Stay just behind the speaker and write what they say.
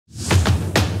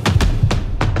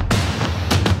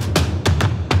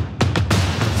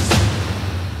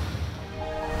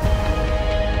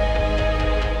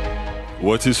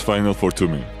What is Final Four to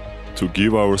me? To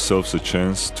give ourselves a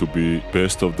chance to be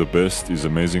best of the best is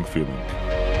amazing feeling.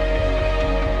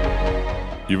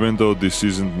 Even though this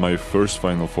isn't my first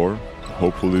Final Four,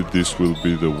 hopefully this will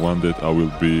be the one that I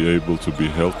will be able to be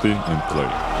healthy and play.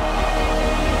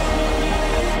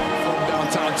 From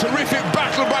downtown, terrific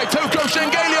battle by Tornike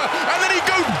Shengelia, and then he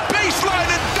goes baseline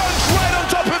and dunks right on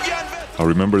top of Jan. I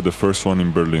remember the first one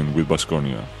in Berlin with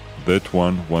Baskonia. That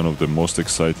one of the most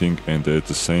exciting and at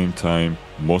the same time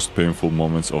most painful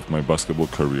moments of my basketball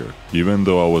career. Even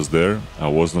though I was there, I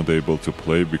was not able to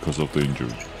play because of the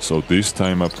injury. So this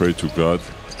time I pray to God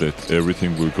that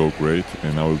everything will go great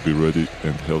and I will be ready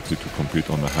and healthy to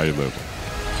compete on a high level.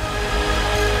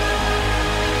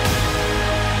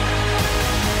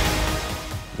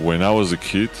 When I was a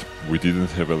kid, we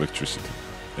didn't have electricity.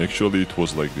 Actually, it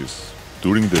was like this.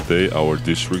 During the day, our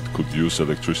district could use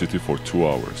electricity for 2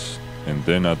 hours, and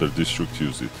then other districts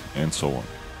used it, and so on.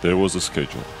 There was a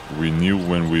schedule. We knew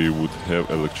when we would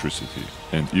have electricity,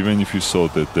 and even if you saw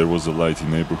that there was a light in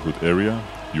neighborhood area,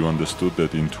 you understood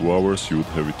that in 2 hours you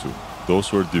would have it too.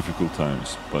 Those were difficult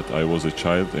times, but I was a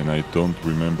child and I don't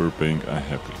remember being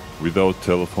unhappy. Without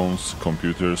telephones,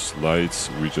 computers,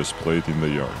 lights, we just played in the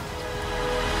yard.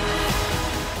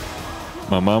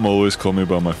 My mom always called me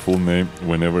by my full name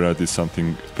whenever I did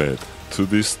something bad. To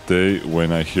this day,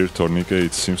 when I hear Tornike,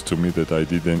 it seems to me that I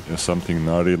did something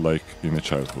naughty like in a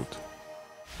childhood.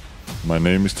 My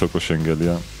name is Tornike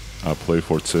Shengelia. I play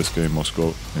for ЦСКА in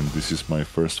Moscow, and this is my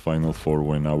first Final Four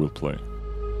when I will play.